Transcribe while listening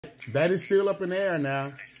That is still up in the air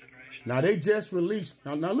now. Now they just released.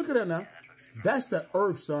 Now look at that now. That's the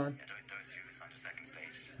Earth, son.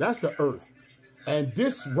 That's the Earth. And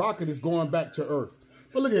this rocket is going back to Earth.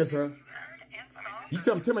 But look here, son. You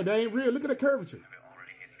tell me that ain't real. Look at the curvature.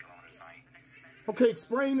 Okay,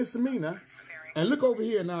 explain this to me now. And look over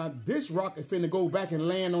here now. This rocket finna go back and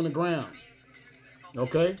land on the ground.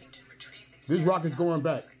 Okay? This rocket's going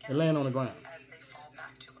back and land on the ground.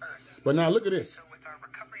 But now look at this.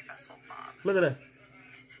 Look at that.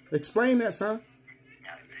 Explain that, son.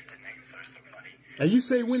 And you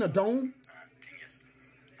say win a dome?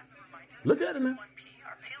 Look at it now.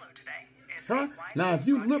 Huh? Now, if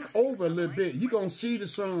you look over a little bit, you're going to see the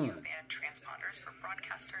sun.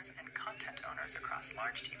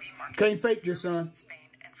 Can't fake this, son.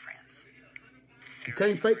 You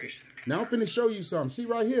can't fake it. Now, I'm finna show you something. See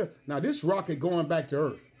right here. Now, this rocket going back to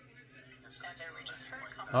Earth.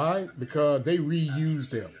 All right? Because they reused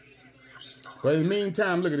them. But in the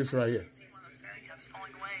meantime, look at this right here.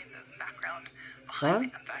 Huh?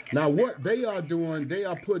 Now, what they are doing, they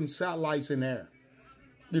are putting satellites in there.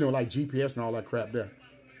 You know, like GPS and all that crap there.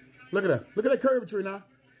 Look at that. Look at that curvature now.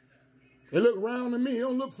 It look round to me. It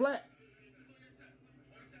don't look flat.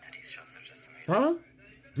 Huh?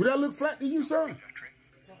 Do that look flat to you, son?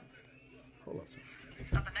 Hold up,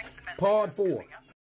 son. Pod 4.